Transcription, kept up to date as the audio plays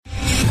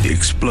The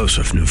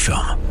explosive new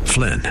film,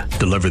 Flynn,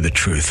 deliver the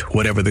truth,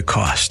 whatever the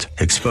cost,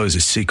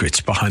 exposes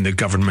secrets behind the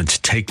government's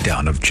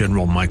takedown of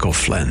General Michael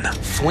Flynn.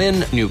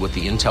 Flynn knew what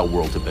the intel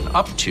world had been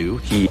up to.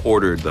 He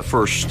ordered the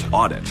first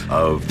audit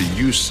of the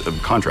use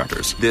of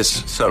contractors.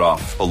 This set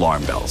off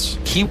alarm bells.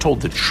 He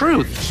told the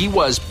truth. He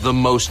was the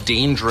most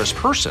dangerous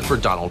person for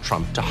Donald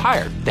Trump to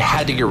hire. They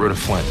had to get rid of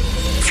Flynn.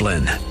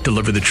 Flynn,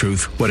 deliver the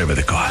truth, whatever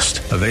the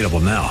cost. Available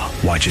now.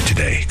 Watch it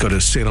today. Go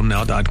to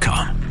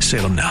salemnow.com.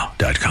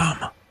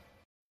 salemnow.com.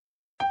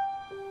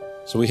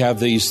 So we have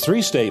these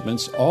three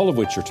statements, all of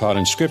which are taught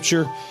in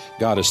Scripture.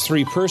 God is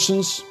three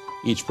persons.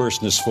 Each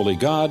person is fully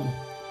God.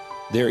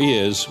 There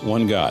is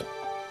one God.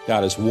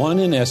 God is one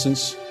in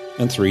essence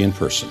and three in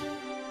person.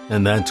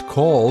 And that's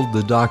called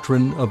the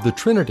doctrine of the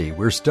Trinity.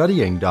 We're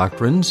studying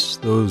doctrines,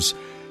 those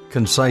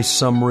concise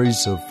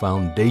summaries of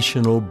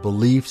foundational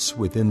beliefs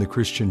within the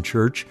Christian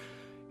church.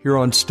 Here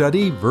on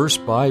Study Verse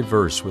by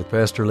Verse with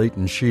Pastor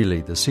Leighton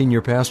Sheely, the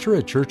senior pastor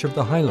at Church of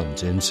the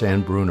Highlands in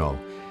San Bruno.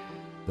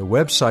 The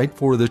website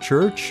for the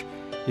church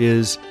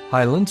is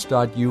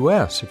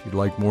highlands.us if you'd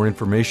like more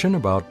information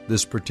about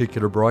this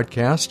particular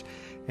broadcast.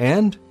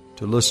 And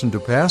to listen to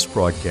past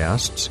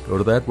broadcasts, go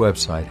to that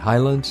website,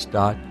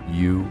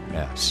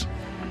 highlands.us.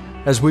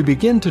 As we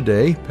begin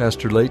today,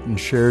 Pastor Leighton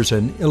shares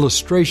an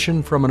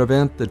illustration from an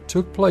event that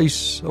took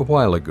place a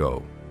while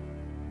ago.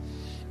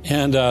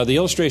 And the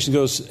illustration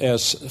goes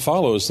as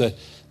follows, that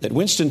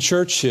Winston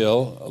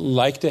Churchill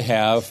liked to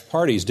have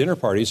parties, dinner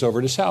parties, over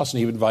at his house, and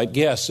he would invite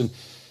guests. And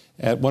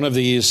at one of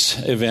these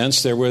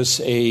events, there was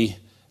a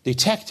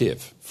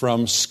detective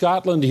from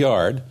Scotland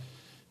Yard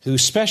who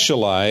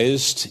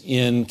specialized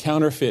in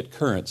counterfeit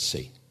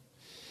currency.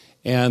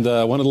 And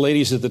one of the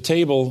ladies at the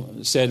table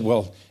said,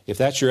 well, if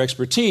that's your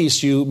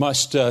expertise, you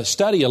must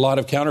study a lot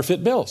of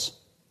counterfeit bills.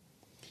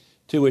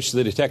 To which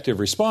the detective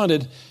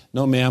responded,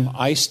 no, ma'am,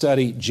 I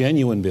study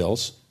genuine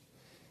bills,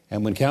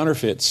 and when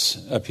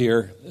counterfeits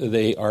appear,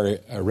 they are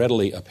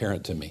readily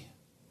apparent to me.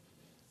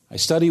 I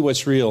study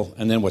what's real,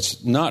 and then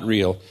what's not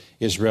real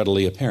is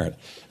readily apparent.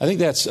 I think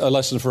that's a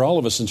lesson for all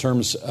of us in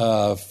terms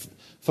of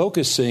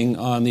focusing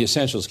on the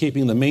essentials,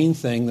 keeping the main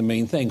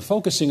thing,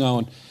 focusing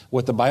on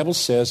what the Bible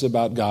says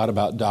about God,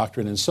 about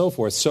doctrine, and so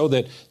forth, so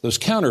that those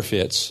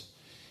counterfeits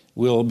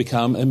will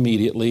become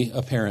immediately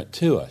apparent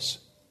to us.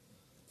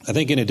 I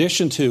think in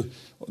addition to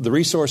the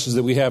resources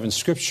that we have in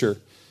Scripture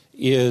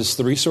is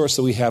the resource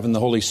that we have in the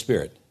Holy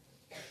Spirit.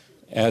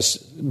 As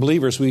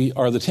believers, we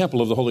are the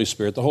temple of the Holy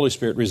Spirit. The Holy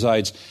Spirit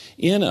resides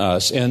in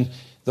us, and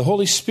the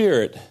Holy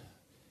Spirit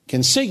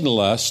can signal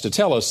us to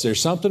tell us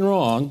there's something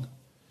wrong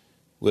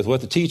with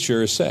what the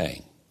teacher is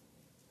saying.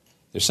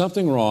 There's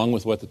something wrong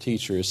with what the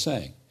teacher is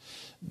saying.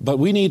 But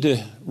we need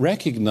to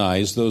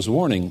recognize those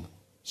warning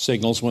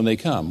signals when they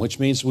come, which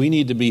means we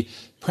need to be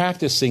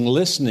practicing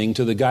listening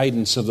to the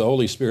guidance of the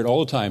Holy Spirit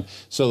all the time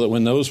so that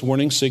when those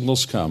warning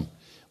signals come,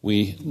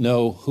 we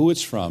know who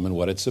it's from and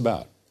what it's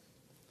about.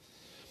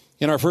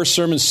 In our first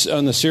sermon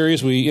on the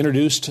series, we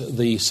introduced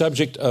the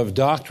subject of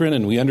doctrine,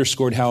 and we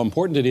underscored how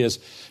important it is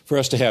for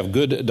us to have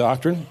good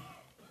doctrine.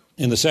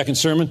 In the second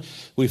sermon,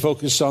 we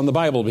focused on the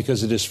Bible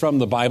because it is from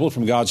the Bible,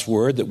 from God's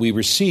Word, that we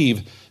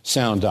receive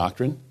sound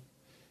doctrine.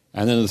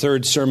 And then the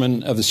third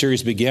sermon of the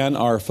series began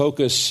our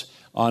focus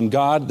on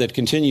God that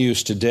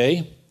continues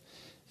today.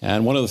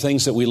 And one of the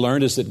things that we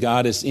learned is that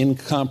God is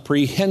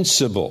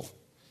incomprehensible.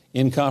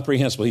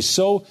 He's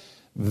so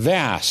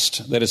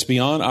vast that it's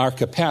beyond our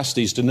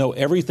capacities to know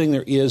everything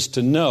there is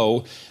to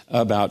know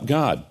about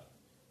God.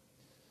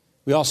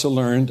 We also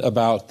learned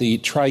about the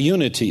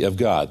triunity of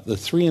God, the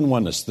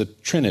three-in-oneness, the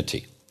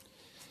Trinity.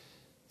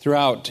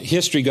 Throughout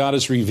history, God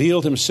has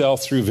revealed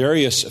himself through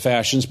various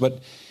fashions,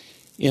 but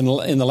in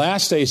the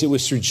last days, it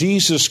was through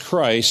Jesus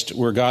Christ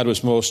where God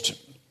was most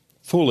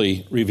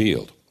fully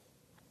revealed.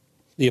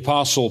 The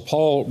Apostle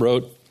Paul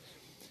wrote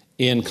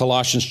in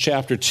Colossians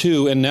chapter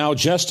 2, and now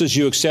just as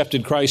you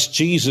accepted Christ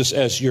Jesus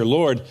as your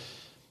Lord,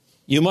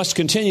 you must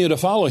continue to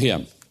follow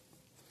him.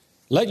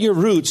 Let your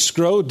roots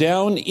grow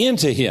down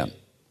into him,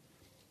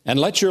 and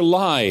let your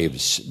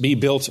lives be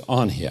built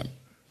on him.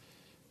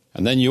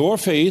 And then your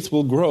faith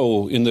will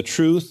grow in the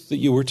truth that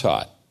you were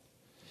taught,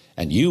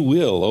 and you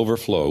will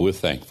overflow with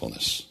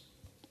thankfulness.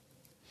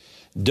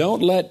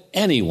 Don't let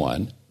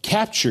anyone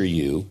capture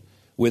you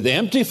with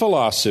empty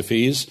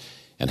philosophies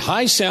and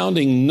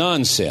high-sounding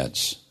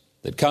nonsense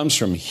that comes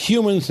from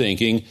human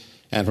thinking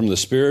and from the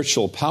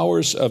spiritual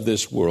powers of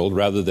this world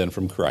rather than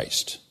from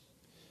Christ.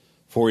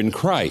 For in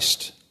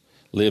Christ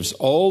lives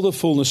all the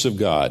fullness of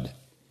God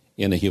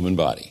in a human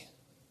body.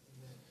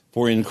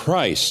 For in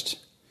Christ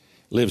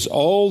lives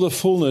all the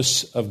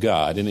fullness of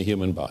God in a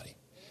human body.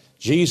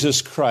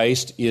 Jesus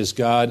Christ is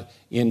God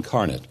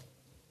incarnate.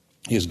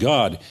 He is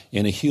God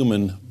in a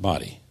human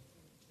body.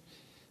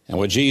 And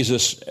what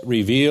Jesus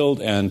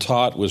revealed and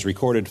taught was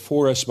recorded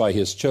for us by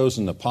his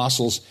chosen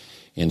apostles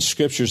in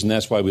Scriptures, and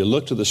that's why we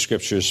look to the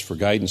Scriptures for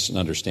guidance and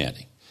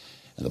understanding.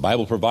 And the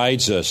Bible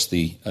provides us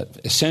the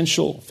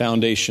essential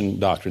foundation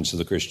doctrines of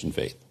the Christian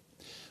faith.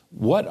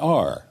 What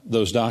are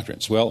those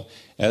doctrines? Well,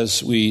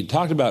 as we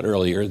talked about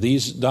earlier,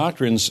 these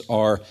doctrines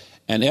are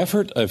an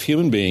effort of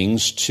human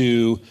beings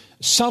to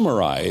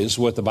summarize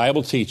what the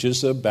Bible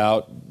teaches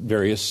about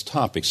various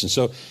topics. And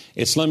so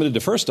it's limited to,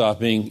 first off,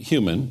 being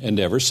human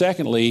endeavor.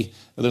 Secondly,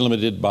 they're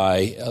limited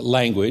by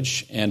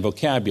language and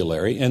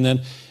vocabulary. And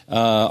then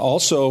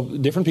also,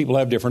 different people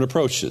have different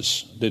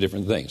approaches to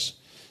different things.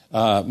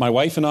 My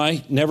wife and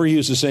I never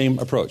use the same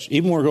approach.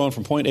 Even when we're going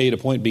from point A to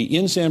point B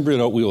in San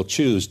Bruno, we will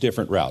choose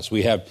different routes.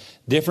 We have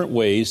different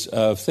ways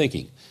of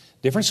thinking.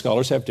 Different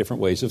scholars have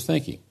different ways of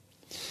thinking.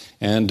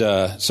 And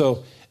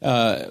so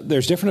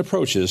there's different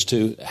approaches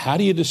to how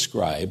do you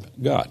describe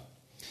God.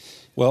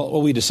 Well,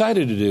 what we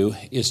decided to do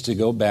is to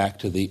go back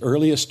to the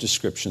earliest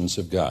descriptions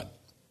of God.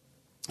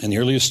 And the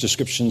earliest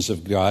descriptions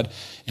of God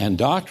and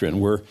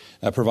doctrine were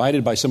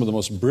provided by some of the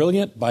most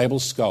brilliant Bible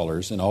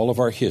scholars in all of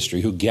our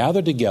history who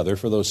gathered together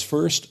for those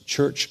first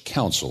church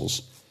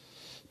councils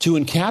to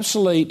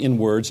encapsulate in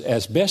words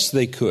as best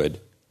they could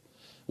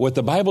what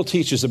the Bible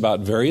teaches about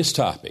various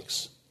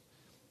topics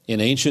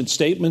in ancient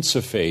statements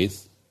of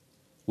faith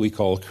we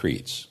call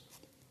creeds.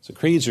 So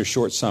creeds are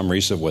short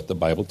summaries of what the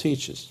Bible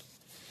teaches.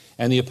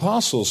 And the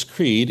Apostles'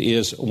 Creed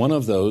is one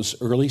of those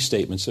early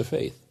statements of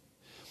faith.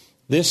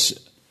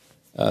 This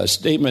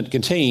statement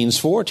contains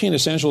 14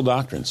 essential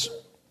doctrines: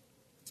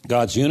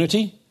 God's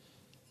unity,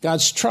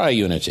 God's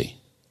triunity,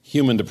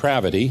 human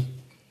depravity,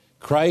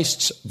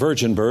 Christ's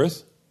virgin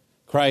birth,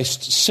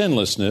 Christ's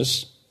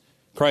sinlessness,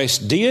 Christ's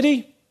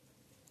deity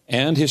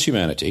and his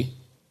humanity,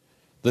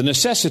 the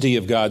necessity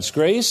of God's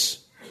grace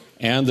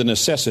and the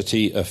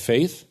necessity of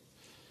faith,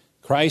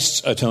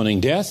 Christ's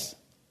atoning death,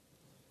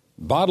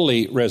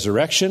 bodily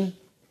resurrection,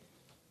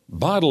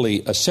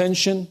 bodily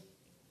ascension,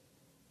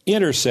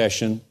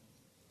 intercession,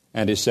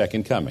 and his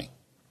second coming.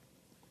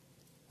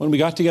 When we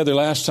got together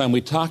last time,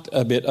 we talked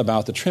a bit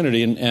about the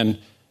Trinity, and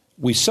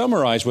we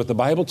summarized what the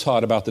Bible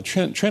taught about the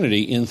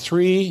Trinity in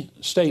 3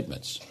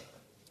 statements.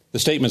 The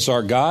statements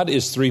are: God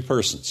is 3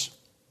 persons.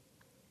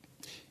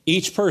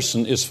 Each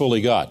person is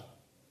fully God.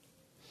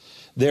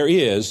 There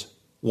is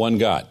one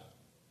God.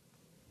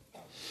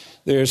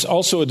 There's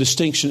also a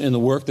distinction in the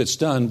work that's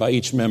done by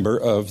each member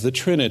of the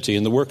Trinity.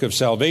 In the work of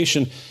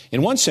salvation,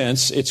 in one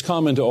sense, it's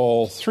common to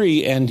all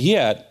 3, and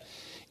yet,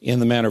 in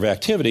the manner of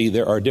activity,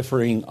 there are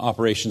differing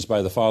operations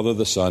by the Father,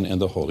 the Son,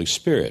 and the Holy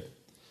Spirit.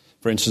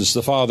 For instance,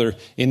 the Father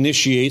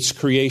initiates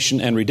creation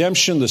and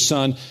redemption, the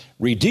Son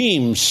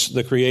redeems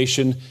the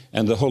creation,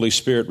 and the Holy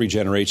Spirit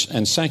regenerates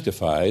and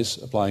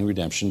sanctifies, applying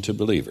redemption to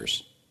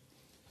believers.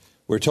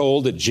 We're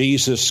told that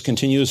Jesus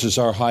continues as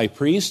our high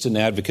priest and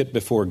advocate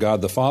before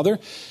God the Father.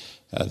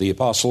 The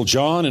Apostle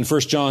John in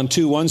 1 John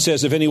 2:1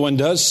 says, "If anyone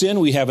does sin,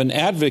 we have an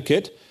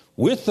advocate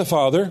with the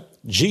Father,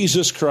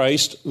 Jesus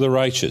Christ the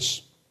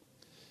righteous."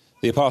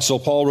 The Apostle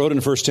Paul wrote in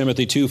 1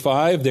 Timothy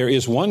 2:5, "There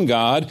is one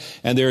God,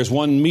 and there is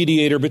one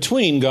mediator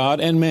between God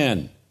and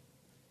men,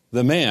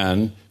 the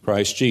man,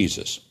 Christ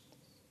Jesus."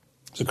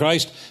 So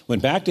Christ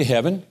went back to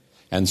heaven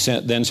and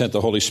then sent the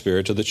Holy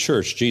Spirit to the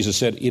church. Jesus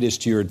said, "It is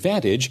to your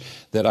advantage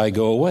that I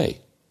go away.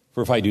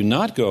 For if I do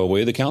not go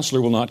away, the Counselor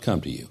will not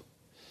come to you.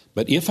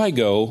 But if I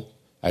go,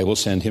 I will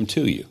send him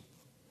to you."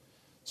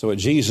 So what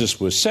Jesus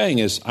was saying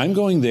is, I'm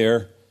going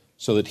there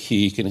so that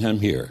he can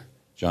come here.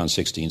 John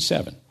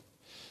 16:7.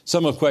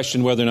 Some have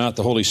questioned whether or not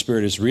the Holy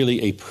Spirit is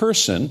really a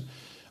person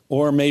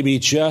or maybe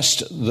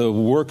just the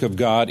work of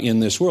God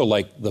in this world,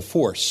 like the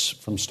Force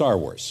from Star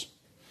Wars.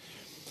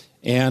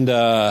 And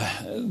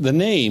the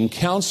name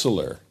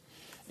Counselor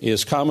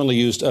is commonly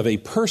used of a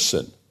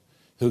person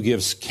who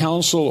gives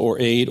counsel or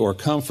aid or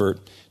comfort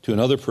to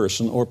another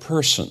person or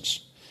persons.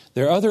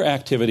 There are other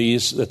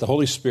activities that the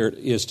Holy Spirit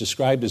is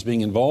described as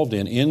being involved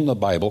in the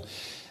Bible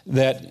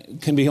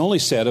that can be only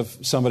said of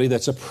somebody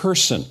that's a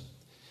person,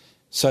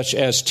 such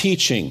as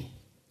teaching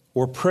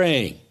or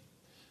praying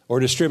or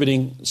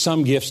distributing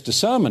some gifts to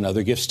some and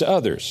other gifts to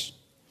others,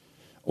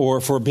 or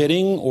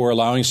forbidding or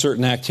allowing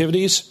certain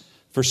activities,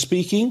 for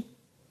speaking,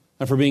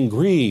 and for being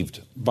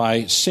grieved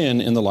by sin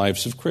in the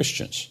lives of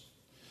Christians.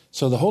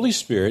 So the Holy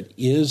Spirit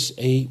is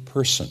a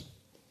person.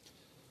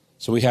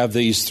 So we have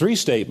these 3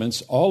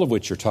 statements, all of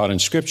which are taught in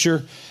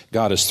Scripture.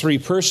 God is 3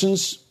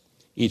 persons.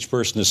 Each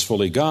person is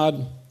fully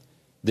God.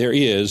 There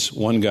is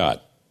one God.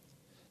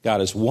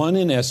 God is 1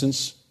 in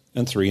essence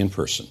and 3 in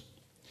person.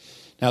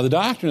 Now, the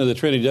doctrine of the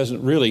Trinity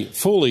doesn't really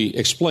fully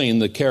explain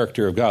the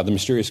character of God, the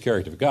mysterious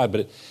character of God,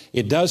 but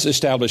it does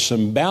establish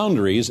some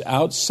boundaries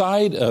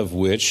outside of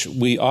which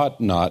we ought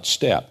not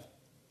step.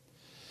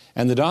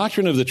 And the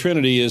doctrine of the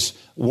Trinity is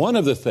one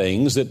of the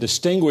things that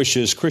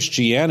distinguishes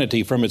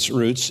Christianity from its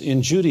roots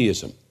in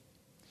Judaism.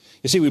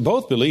 You see, we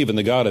both believe in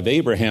the God of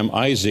Abraham,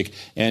 Isaac,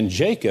 and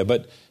Jacob,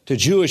 but to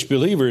Jewish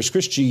believers,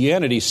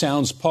 Christianity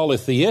sounds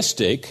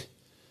polytheistic,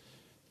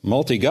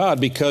 multi-God,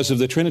 because of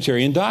the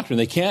Trinitarian doctrine.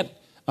 They can't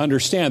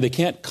understand, they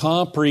can't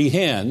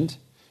comprehend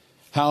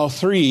how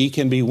 3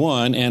 can be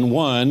 1 and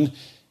 1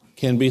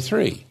 can be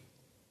 3.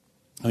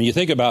 I mean, you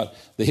think about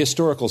the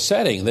historical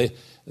setting. The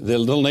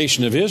little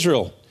nation of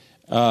Israel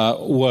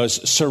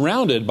was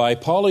surrounded by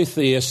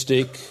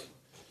polytheistic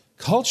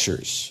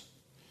cultures,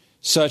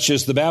 such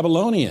as the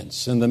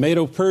Babylonians and the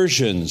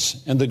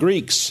Medo-Persians and the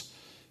Greeks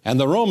and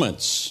the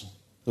Romans,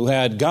 who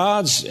had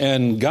gods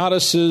and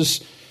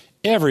goddesses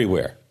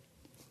everywhere,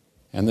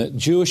 and the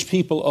Jewish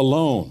people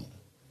alone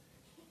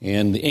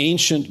in the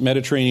ancient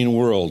Mediterranean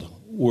world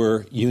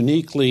were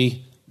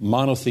uniquely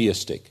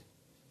monotheistic.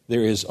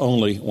 There is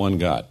only one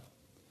God.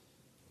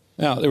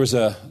 Now, there was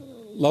a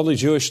lovely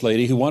Jewish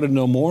lady who wanted to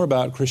know more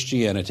about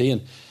Christianity,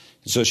 and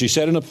so she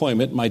set an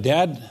appointment. My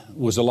dad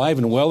was alive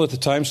and well at the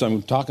time, so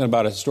I'm talking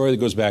about a story that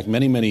goes back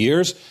many, many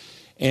years,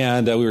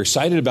 and we were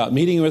excited about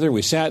meeting with her.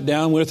 We sat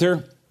down with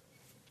her,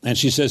 and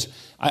she says,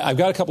 I've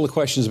got a couple of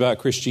questions about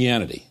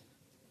Christianity.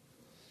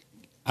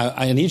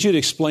 I need you to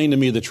explain to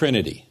me the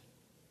Trinity.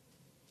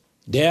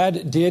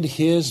 Dad did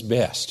his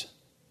best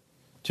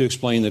to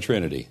explain the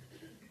Trinity,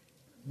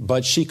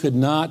 but she could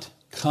not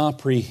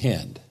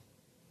comprehend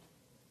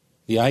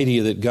the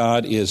idea that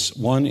God is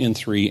one in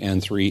three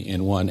and three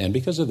in one. And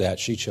because of that,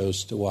 she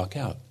chose to walk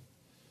out,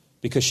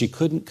 because she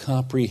couldn't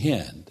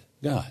comprehend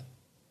God.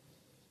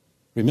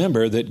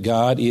 Remember that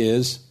God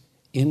is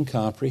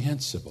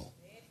incomprehensible.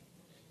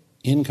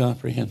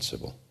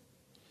 Incomprehensible.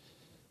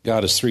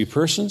 God is three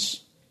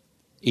persons.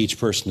 Each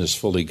person is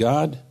fully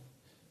God.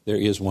 There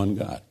is one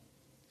God.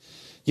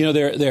 You know,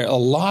 there are a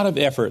lot of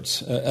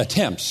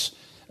attempts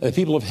that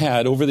people have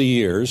had over the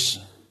years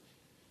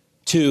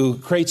to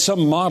create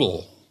some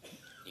model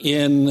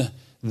in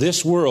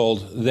this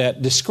world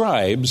that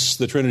describes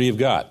the Trinity of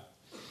God.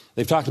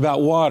 They've talked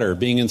about water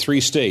being in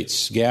three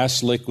states,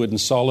 gas, liquid, and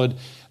solid.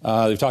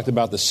 They've talked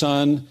about the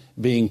sun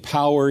being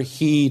power,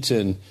 heat,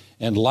 and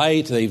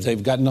light.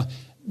 They've gotten,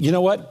 you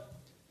know what?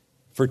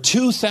 For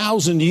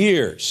 2,000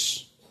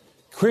 years,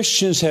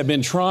 Christians have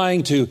been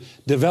trying to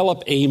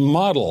develop a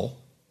model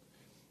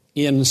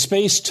in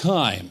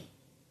space-time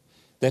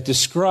that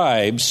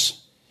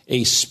describes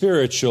a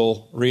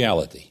spiritual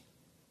reality.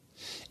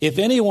 If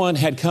anyone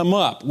had come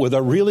up with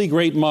a really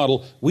great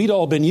model, we'd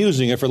all been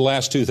using it for the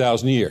last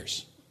 2,000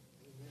 years.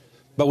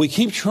 But we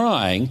keep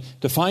trying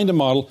to find a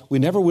model. We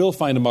never will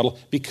find a model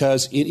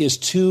because it is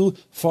too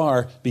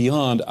far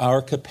beyond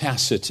our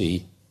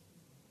capacity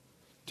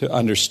to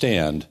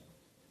understand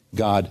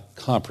God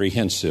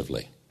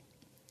comprehensively.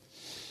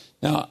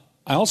 Now,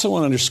 I also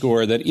want to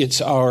underscore that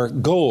it's our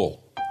goal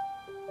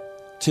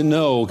to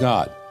know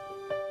God.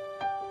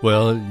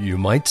 Well, you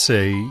might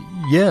say,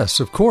 yes,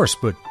 of course,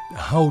 but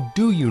how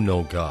do you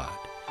know God?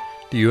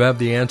 Do you have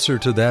the answer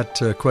to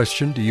that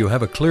question? Do you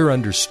have a clear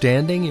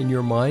understanding in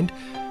your mind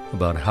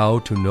about how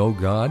to know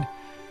God?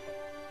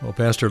 Well,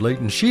 Pastor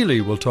Leighton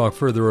Sheely will talk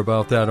further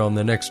about that on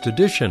the next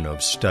edition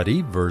of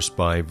Study Verse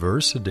by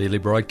Verse, a daily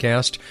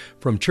broadcast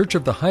from Church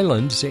of the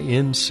Highlands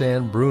in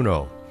San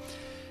Bruno.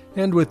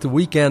 And with the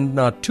weekend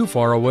not too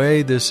far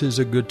away, this is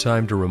a good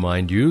time to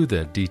remind you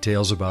that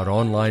details about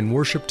online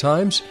worship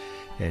times,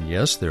 and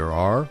yes, there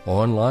are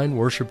online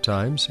worship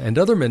times and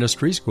other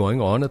ministries going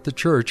on at the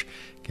church,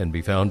 can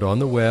be found on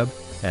the web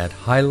at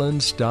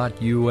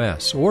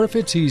highlands.us. Or if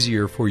it's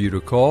easier for you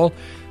to call,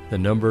 the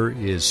number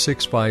is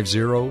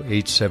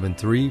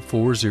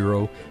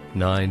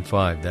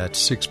 650-873-4095.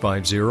 That's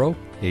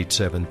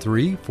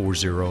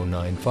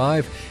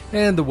 650-873-4095.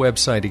 And the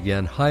website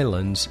again,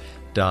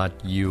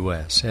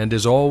 highlands.us. And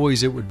as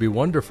always, it would be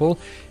wonderful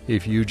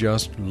if you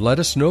just let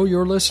us know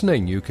you're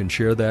listening. You can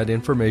share that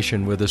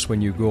information with us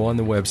when you go on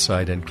the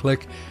website and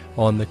click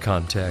on the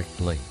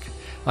contact link.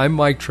 I'm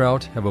Mike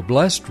Trout. Have a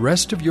blessed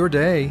rest of your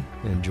day,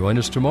 and join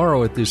us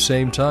tomorrow at this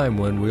same time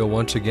when we'll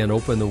once again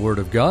open the Word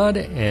of God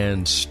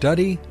and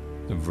study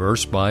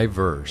verse by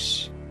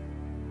verse.